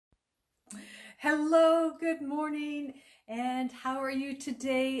Hello, good morning, and how are you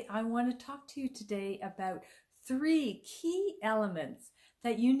today? I want to talk to you today about three key elements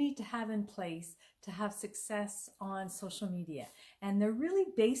that you need to have in place to have success on social media. And they're really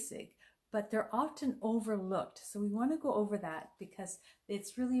basic, but they're often overlooked. So we want to go over that because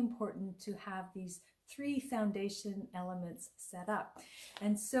it's really important to have these three foundation elements set up.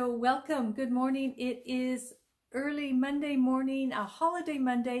 And so welcome, good morning. It is early Monday morning, a holiday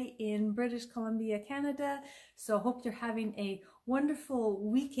Monday in British Columbia, Canada. So hope you're having a wonderful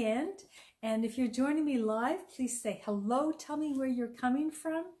weekend. And if you're joining me live, please say hello. Tell me where you're coming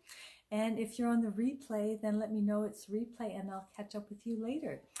from. And if you're on the replay, then let me know it's replay and I'll catch up with you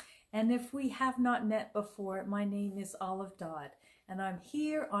later. And if we have not met before, my name is Olive Dodd, and I'm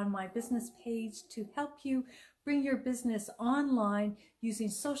here on my business page to help you bring your business online using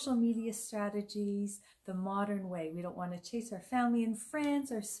social media strategies the modern way. We don't want to chase our family and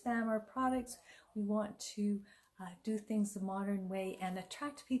friends or spam our products. We want to do things the modern way and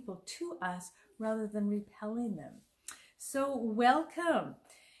attract people to us rather than repelling them. So welcome.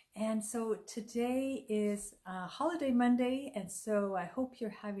 And so today is holiday Monday, and so I hope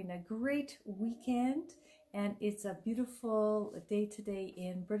you're having a great weekend. And it's a beautiful day today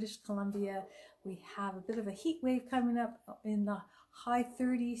in British Columbia. We have a bit of a heat wave coming up in the high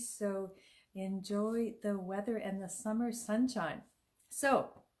 30s, so enjoy the weather and the summer sunshine. So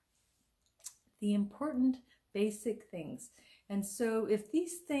the important basic things. And so if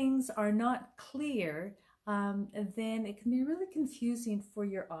these things are not clear, then it can be really confusing for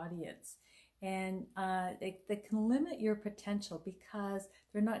your audience. And they can limit your potential because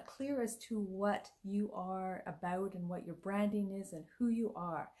they're not clear as to what you are about and what your branding is and who you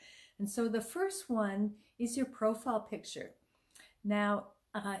are. And so the first one is your profile picture. Now,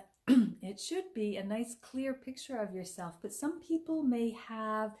 it should be a nice clear picture of yourself, but some people may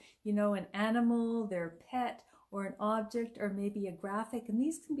have, an animal, their pet, or an object, or maybe a graphic, and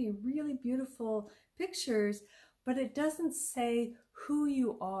these can be really beautiful pictures, but it doesn't say who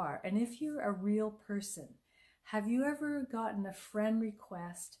you are and if you're a real person. Have you ever gotten a friend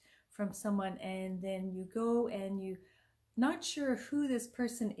request from someone and then you go and you not sure who this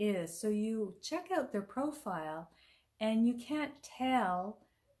person is, so you check out their profile and you can't tell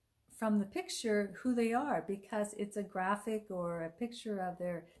from the picture who they are because it's a graphic or a picture of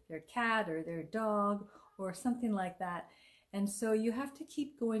their cat or their dog or something like that. And so you have to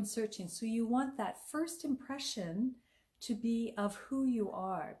keep going searching. So you want that first impression to be of who you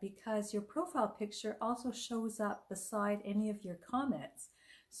are, because your profile picture also shows up beside any of your comments.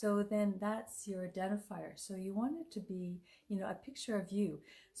 So then that's your identifier. So you want it to be, a picture of you.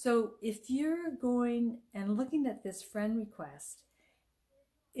 So if you're going and looking at this friend request,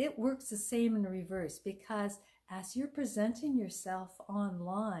 it works the same in reverse, because as you're presenting yourself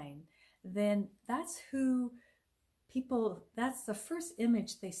online, then that's who people, that's the first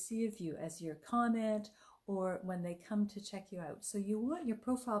image they see of you as your comment or when they come to check you out. So you want your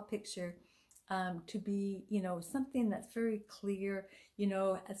profile picture to be, something that's very clear,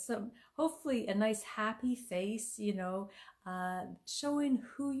 hopefully a nice happy face, showing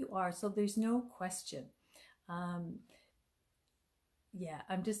who you are. So there's no question. Yeah,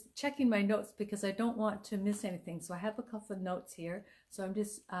 I'm just checking my notes because I don't want to miss anything. So I have a couple of notes here. So I'm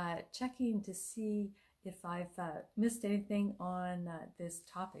just checking to see if I've missed anything on this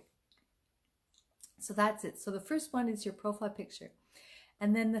topic. So that's it. So the first one is your profile picture.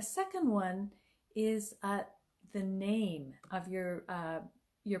 And then the second one is the name of your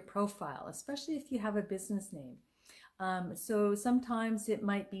profile, especially if you have a business name. So sometimes it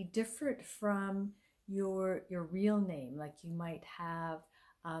might be different from your real name, like you might have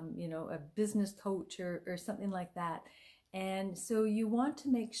a business coach or something like that. And so you want to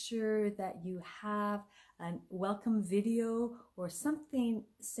make sure that you have a welcome video or something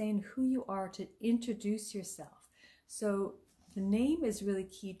saying who you are to introduce yourself. So the name is really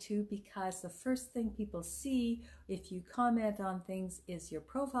key too, because the first thing people see if you comment on things is your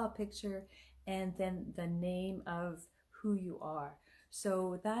profile picture and then the name of who you are.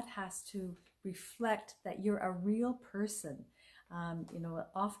 So that has to reflect that you're a real person.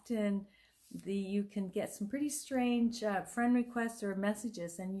 Often you can get some pretty strange friend requests or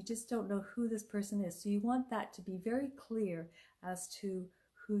messages and you just don't know who this person is. So you want that to be very clear as to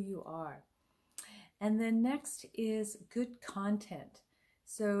who you are. And then next is good content.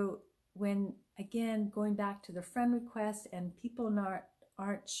 So when, again, going back to the friend request and people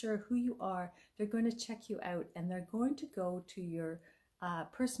aren't sure who you are, they're going to check you out and they're going to go to your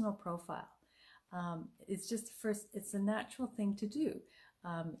personal profile. It's just it's a natural thing to do.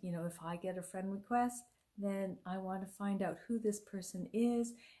 If I get a friend request, then I want to find out who this person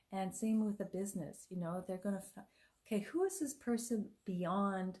is And same with a business, you know, they're going to, okay, who is this person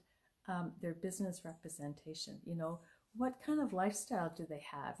beyond their business representation? You know, what kind of lifestyle do they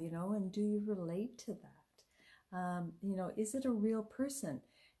have, you know, and do you relate to that? You know, is it a real person?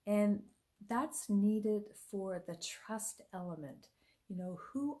 And that's needed for the trust element. You know,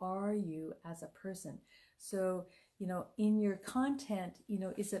 who are you as a person? So, you know, in your content, you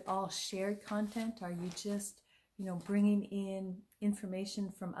know, is it all shared content? Are you just, you know, bringing in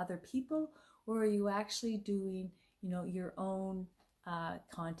information from other people, or are you actually doing, you know, your own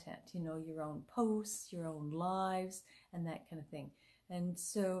content, you know, your own posts, your own lives, and that kind of thing? And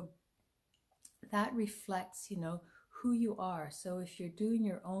so that reflects, you know, who you are. So if you're doing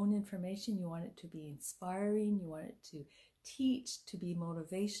your own information, you want it to be inspiring, you want it to teach, to be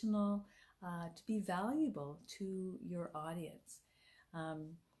motivational, to be valuable to your audience.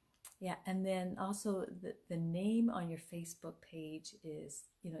 Yeah, and then also the name on your Facebook page is,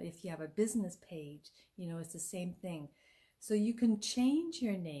 you know, if you have a business page, you know, it's the same thing. So you can change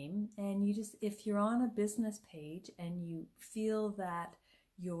your name, and you just, if you're on a business page and you feel that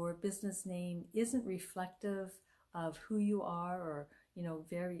your business name isn't reflective of who you are, or, you know,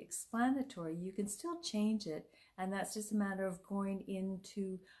 very explanatory, you can still change it. And that's just a matter of going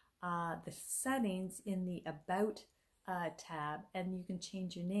into the settings in the About tab, and you can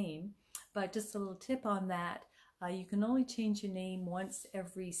change your name. But just a little tip on that, you can only change your name once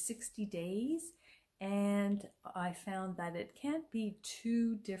every 60 days. And I found that it can't be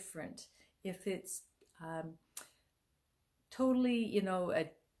too different if it's totally, you know, a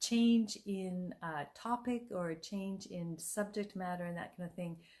change in topic or a change in subject matter and that kind of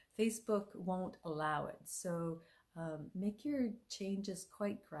thing. Facebook won't allow it. So make your changes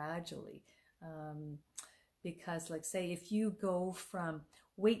quite gradually. Because, like, say, if you go from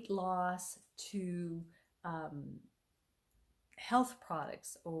weight loss to health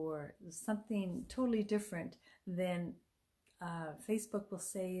products or something totally different, then Facebook will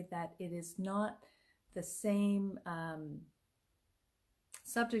say that it is not the same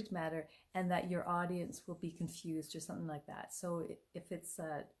subject matter, and that your audience will be confused or something like that. So if it's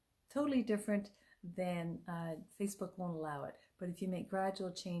totally different, then Facebook won't allow it. But if you make gradual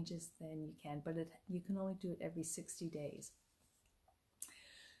changes, then you can. But you can only do it every 60 days.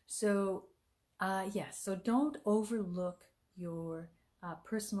 So so don't overlook your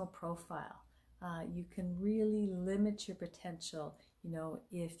personal profile. You can really limit your potential, you know,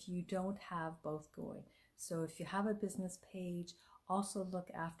 if you don't have both going. So if you have a business page, also look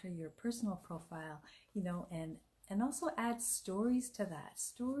after your personal profile, you know, and also add stories to that.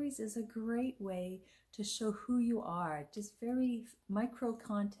 Stories is a great way to show who you are. Just very micro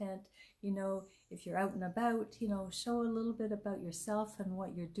content, you know, if you're out and about, you know, show a little bit about yourself and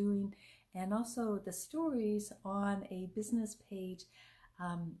what you're doing. And also the stories on a business page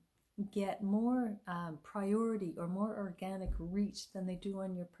get more priority or more organic reach than they do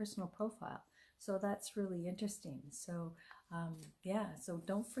on your personal profile. So that's really interesting. So so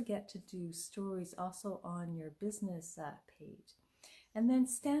don't forget to do stories also on your business page. And then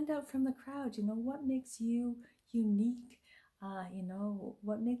stand out from the crowd. You know, what makes you unique? You know,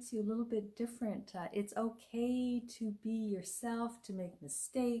 what makes you a little bit different? It's okay to be yourself, to make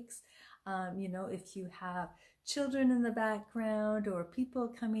mistakes. You know, if you have children in the background or people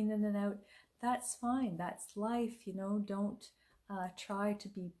coming in and out, that's fine. That's life. You know, don't try to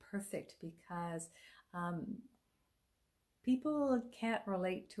be perfect, because people can't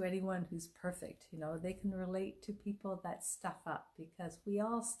relate to anyone who's perfect. You know, they can relate to people that stuff up, because we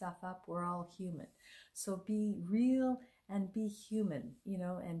all stuff up. We're all human. So be real and be human, you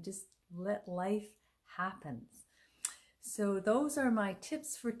know, and just let life happen. So those are my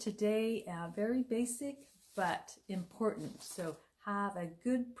tips for today. Very basic, but important. So have a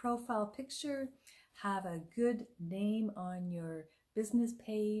good profile picture, have a good name on your business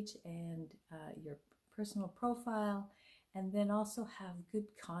page and your personal profile, and then also have good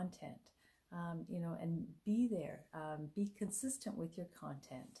content, you know, and be there, be consistent with your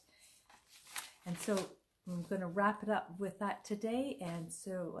content. And so I'm going to wrap it up with that today. And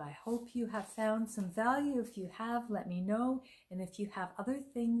so I hope you have found some value. If you have, let me know. And if you have other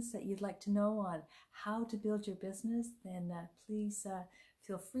things that you'd like to know on how to build your business, then please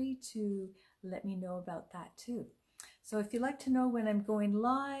feel free to let me know about that too. So if you'd like to know when I'm going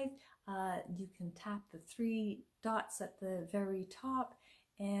live, you can tap the 3 dots at the very top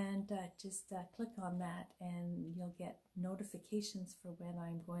and just click on that, and you'll get notifications for when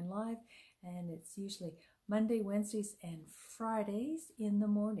I'm going live. And it's usually Monday, Wednesdays, and Fridays in the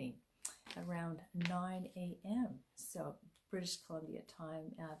morning around 9 a.m. So British Columbia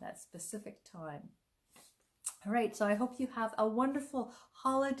time, that specific time. All right, so I hope you have a wonderful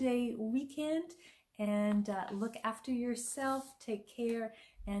holiday weekend, and look after yourself, take care,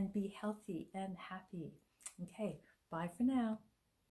 and be healthy and happy. Okay, bye for now.